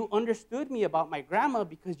 Now, you understood me about my grandma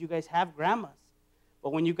because you guys have grandmas.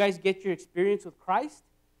 But when you guys get your experience with Christ,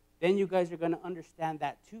 then you guys are going to understand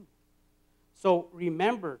that too. So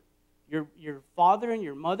remember, your father and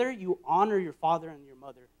your mother, you honor your father and your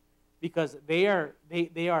mother because they're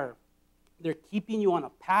keeping you on a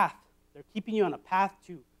path. They're keeping you on a path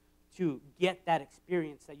to get that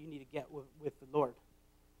experience that you need to get with the Lord.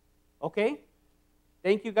 Okay?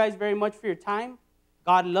 Thank you guys very much for your time.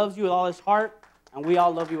 God loves you with all his heart, and we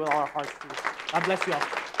all love you with all our hearts too. God bless you all.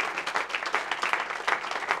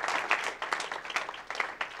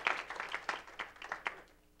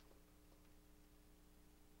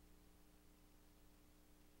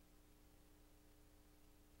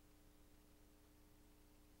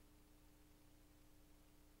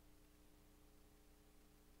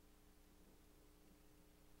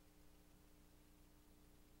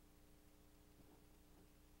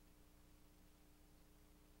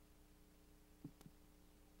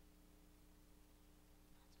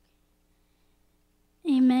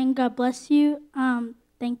 and God bless you.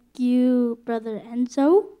 Thank you, Brother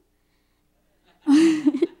Enzo.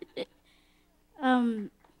 Come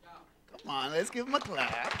on, let's give him a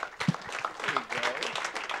clap. There we go.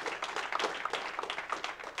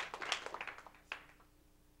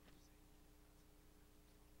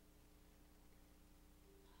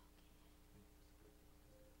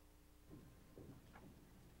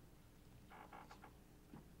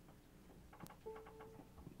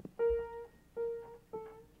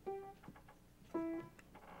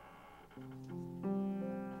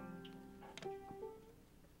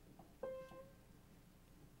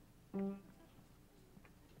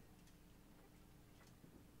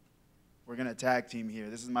 We're going to tag team here.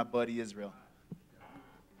 This is my buddy Israel.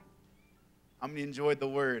 How many enjoyed the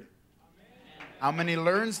word? How many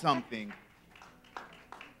learned something?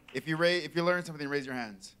 If you learned something, raise your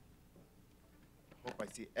hands. Hope I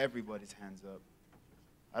see everybody's hands up.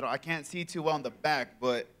 I can't see too well in the back,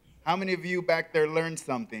 but how many of you back there learned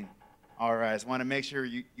something? All right, I just want to make sure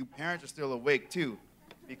you parents are still awake too,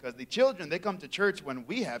 because the children, they come to church when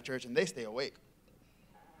we have church and they stay awake.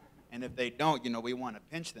 And if they don't, we want to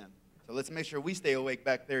pinch them. So let's make sure we stay awake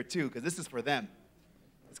back there too, because this is for them.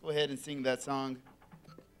 Let's go ahead and sing that song.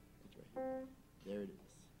 There it is.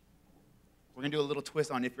 We're going to do a little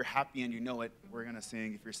twist on if you're happy and you know it. We're going to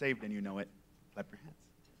sing if you're saved and you know it. Clap your hands.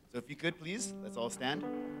 So if you could, please, let's all stand.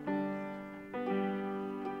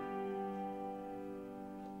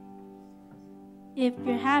 If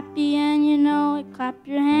you're happy and you know it, clap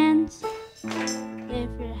your hands. If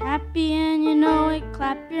you're happy and you know it,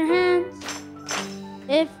 clap your hands.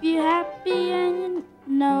 If you're happy and you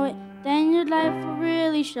know it, then your life will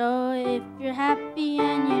really show. If you're happy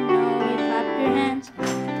and you know it, clap your hands.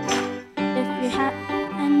 If you're happy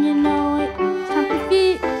and you know it, stomp your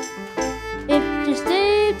feet. If you're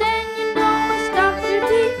saved and you know it, stomp your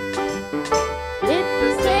feet. If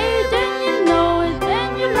you're saved and you know it,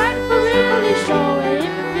 then your life will really show. If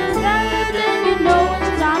you're saved and you know it,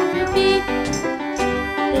 stomp your feet.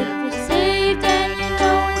 If you're saved and you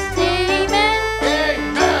know it, say amen.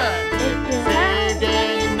 Amen. If you're saved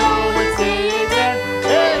and you know it, say amen.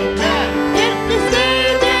 Amen. If you're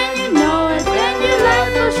saved and you know it, then your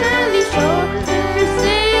life will surely show. If you're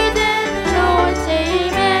saved and you know it, say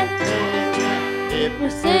amen. If If you're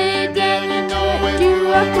saved and you know it, 2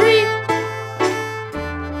 or 3.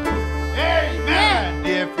 Amen.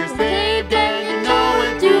 If you're saved and you know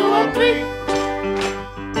it, 2 or 3.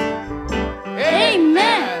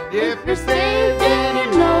 Amen. If you're saved and you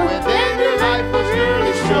know it, then your life will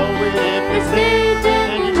surely show it. If you're saved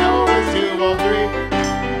and you know it, 2 or 3.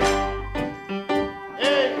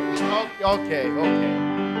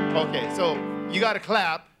 Okay. So you got to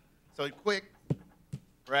clap. So quick,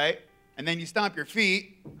 right? And then you stomp your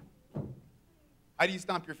feet. How do you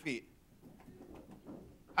stomp your feet?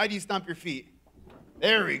 How do you stomp your feet?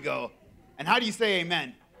 There we go. And how do you say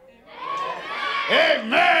amen?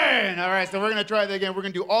 Amen. All right, so we're going to try that again. We're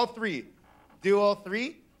going to do all three. Do all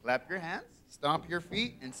three. Clap your hands, stomp your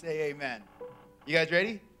feet, and say amen. You guys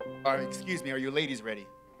ready? Or excuse me, are you ladies ready?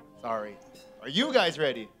 Sorry. Are you guys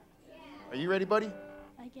ready? Are you ready, buddy?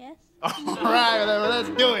 I guess. All right, let's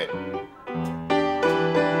do it.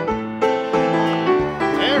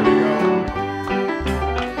 There we go.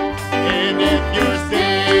 And if you're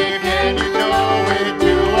saved and you know it,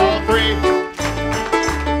 do all three.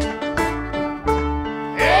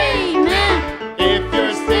 Amen. If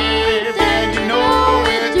you're saved and you know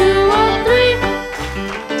it, 2 or 3.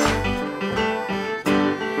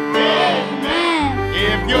 amen.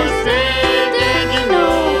 If you're saved and you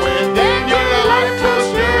know it, then your life will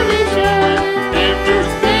surely show it. If you're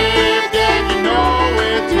saved and you know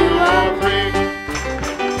it, 2 or 3.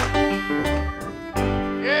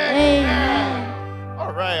 Amen.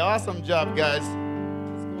 All right, awesome job, guys.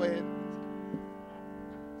 Let's go ahead.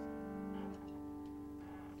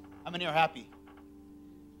 How many are happy?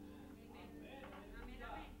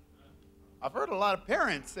 I've heard a lot of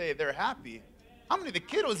parents say they're happy. How many of the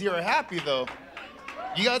kiddos here are happy, though?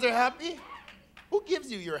 You guys are happy? Who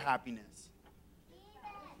gives you your happiness?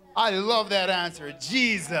 I love that answer,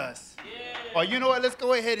 Jesus. Well, you know what? Let's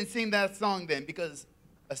go ahead and sing that song then, because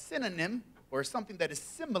a synonym or something that is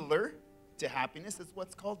similar to happiness is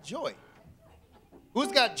what's called joy.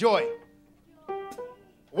 Who's got joy?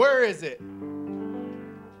 Where is it?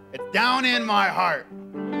 It's down in my heart.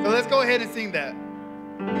 So let's go ahead and sing that.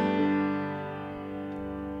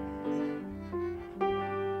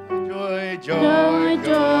 Joy, Joy,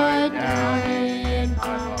 joy, down in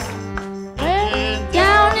my heart.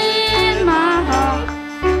 Down in my heart.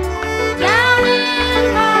 Down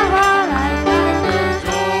in my heart. I got the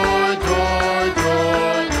joy, joy,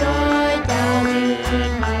 joy, joy down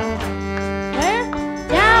in my heart.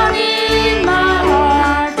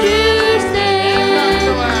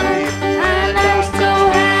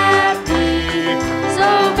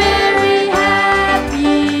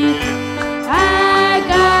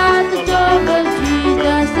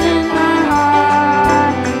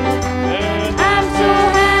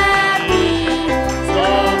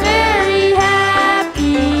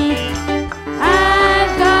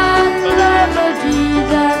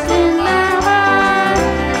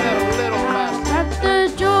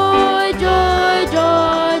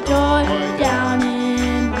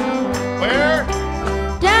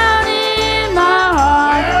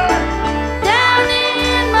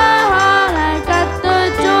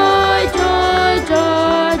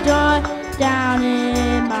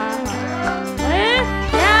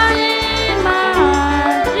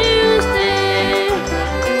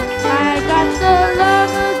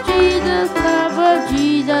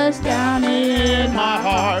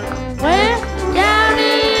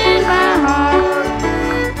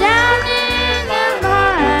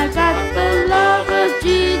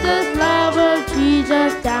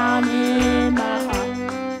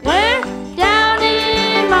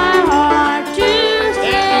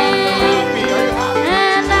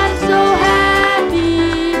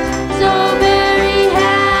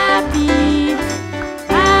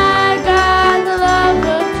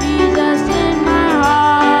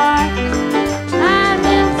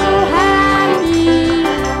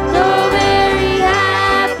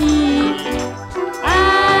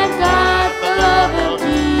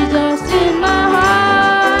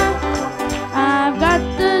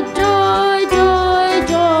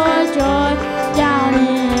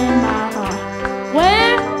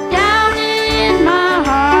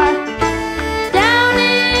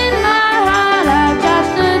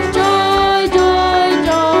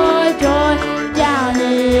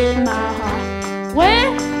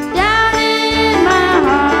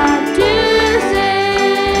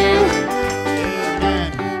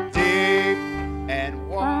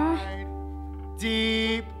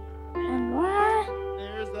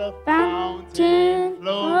 fountain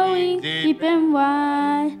flowing deep and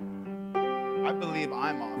wide. I believe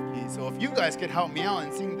I'm off key. So if you guys could help me out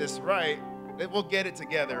and sing this right, we'll get it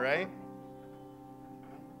together, right?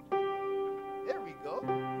 There we go.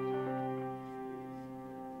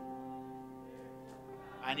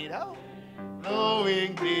 I need help.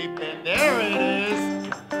 Flowing deep, and there it is.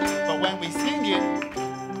 But when we sing it,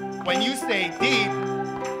 when you say deep,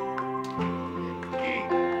 it's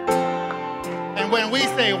deep. And when we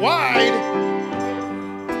say wide,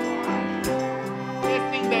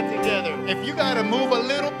 let's sing that together. If you gotta move a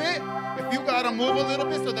little bit,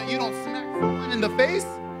 so that you don't smack someone in the face,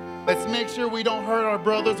 let's make sure we don't hurt our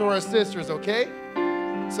brothers or our sisters, okay?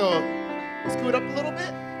 So, scoot up a little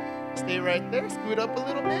bit. Stay right there, scoot up a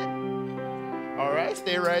little bit. All right,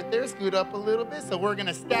 stay right there, scoot up a little bit. So we're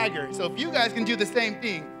gonna stagger. So if you guys can do the same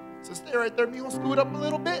thing. So stay right there, Mijo, scoot up a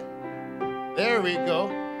little bit. There we go.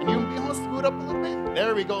 And you, Mijo, scoot up a little bit.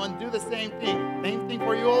 There we go, and do the same thing. Same thing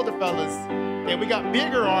for you older fellas. Okay, we got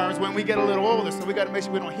bigger arms when we get a little older, so we gotta make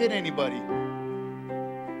sure we don't hit anybody.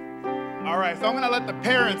 All right, so I'm gonna let the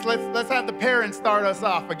parents, let's have the parents start us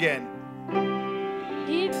off again.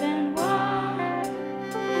 Deep and wide,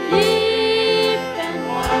 deep and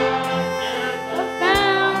wide, a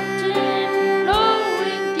fountain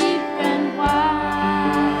flowing deep and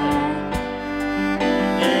wide.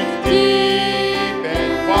 It's deep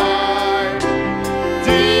and wide,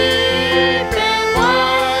 deep and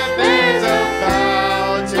wide. There's a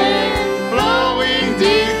fountain flowing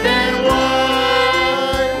deep and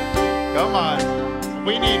wide. Come on,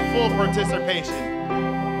 we need full participation.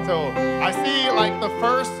 So I see like the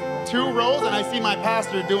first 2 rows, and I see my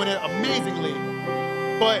pastor doing it amazingly.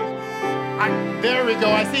 But there we go.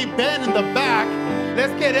 I see Ben in the back.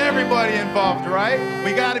 Let's get everybody involved, right?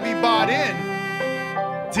 We got to be bought in.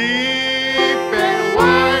 Deep and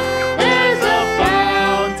wide, there's a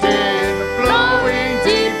fountain flowing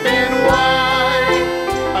deep and wide.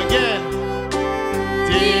 Again.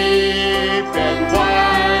 Deep and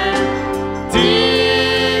wide,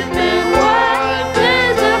 deep and wide,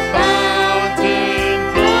 there's a fountain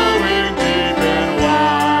flowing deep and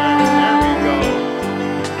wide. There we go.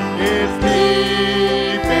 It's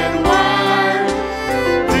deep and wide,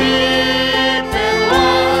 deep and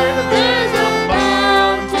wide, there's a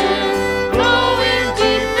fountain flowing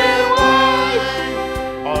deep and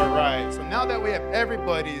wide. All right, so now that we have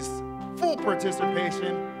everybody's full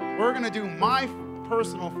participation, we're gonna do my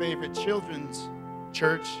personal favorite children's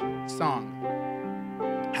church song.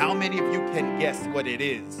 How many of you can guess what it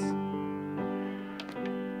is?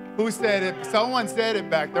 Who said it? Someone said it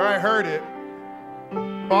back there. I heard it.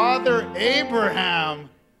 Father Abraham.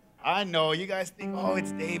 I know. You guys think, oh,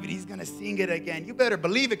 it's David. He's going to sing it again. You better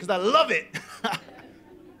believe it because I love it.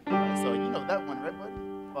 So you know that one, right, buddy?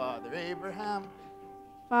 Father Abraham.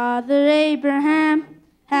 Father Abraham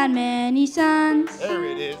had many sons, There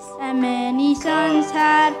it is. and many sons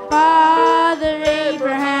had Father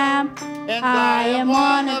Abraham. And I am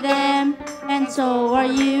one of them, and so are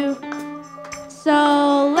you.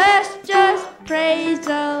 So let's just praise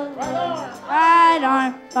the Lord. Right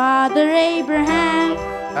on. Father Abraham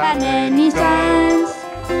had many sons,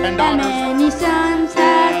 And and daughters. many sons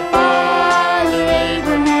had Father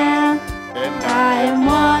Abraham. And I am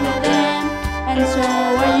one of them, and so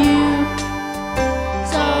are you.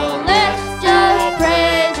 So let's just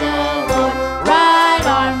praise the Lord. Right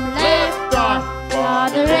arm, left arm.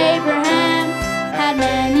 Father Abraham had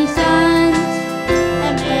many sons,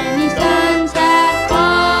 and many sons had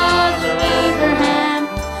Father Abraham.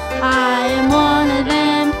 I am one of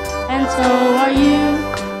them, and so are you.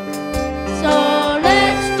 So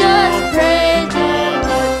let's just praise the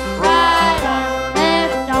Lord. Right arm,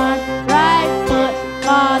 left arm, right foot.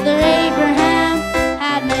 Father Abraham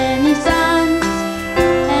had many sons,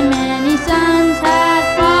 and many sons had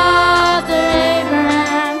Father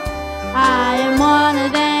Abraham. I am one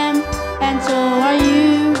of them, and so are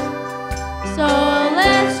you. So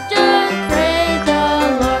let's just praise the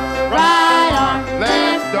Lord. Right arm,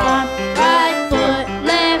 left arm, right foot,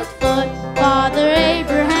 left foot. Father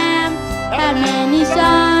Abraham had many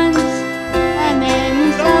sons, and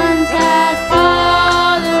many sons had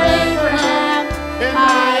Father Abraham.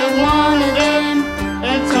 I am one of them,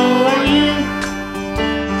 and so are you.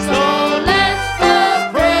 So let's just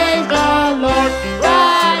praise the Lord.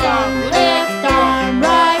 Right arm,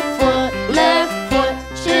 right foot, left foot,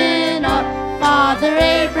 chin up. Father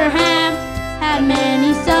Abraham had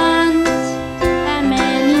many sons, and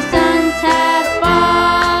many sons had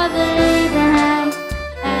Father Abraham.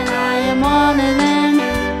 And I am one of them,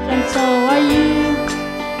 and so are you.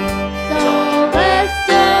 So let's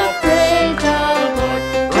just praise the Lord.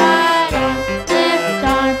 Right arm,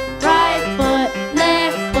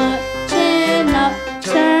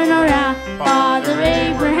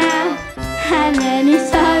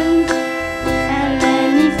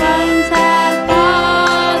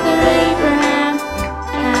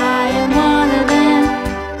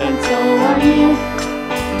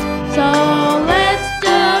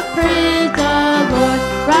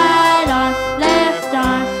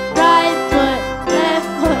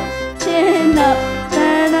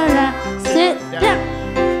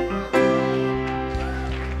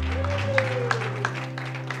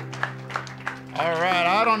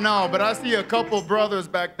 but I see a couple brothers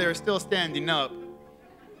back there still standing up.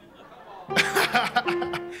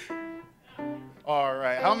 All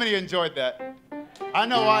right. How many enjoyed that? I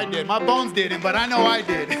know I did. My bones didn't, but I know I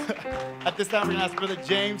did. At this time, we're going to ask Brother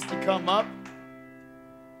James to come up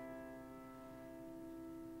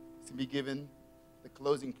to be given the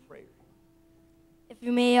closing prayer. If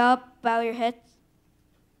you may all bow your heads.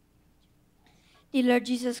 Dear Lord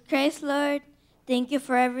Jesus Christ, Lord, thank you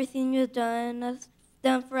for everything you've done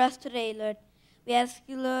for us today, Lord. We ask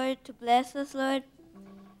you, Lord, to bless us, Lord.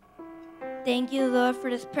 Thank you, Lord, for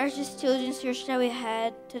this precious children's church that we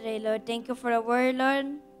had today, Lord. Thank you for the word, Lord.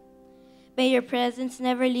 May your presence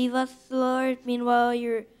never leave us, Lord. Meanwhile,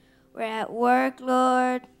 we're at work,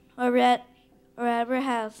 Lord, or at our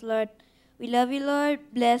house, Lord. We love you, Lord.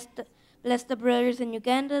 Bless the brothers in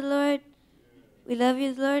Uganda, Lord. We love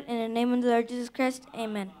you, Lord. In the name of the Lord Jesus Christ,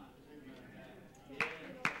 amen.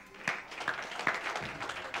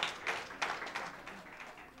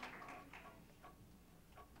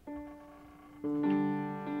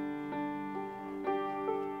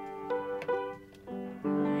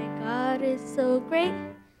 My God is so great,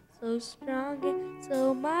 so strong and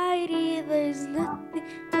so mighty. There's nothing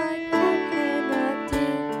my God cannot do.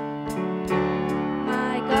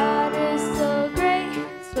 My God is so great,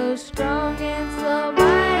 so strong and so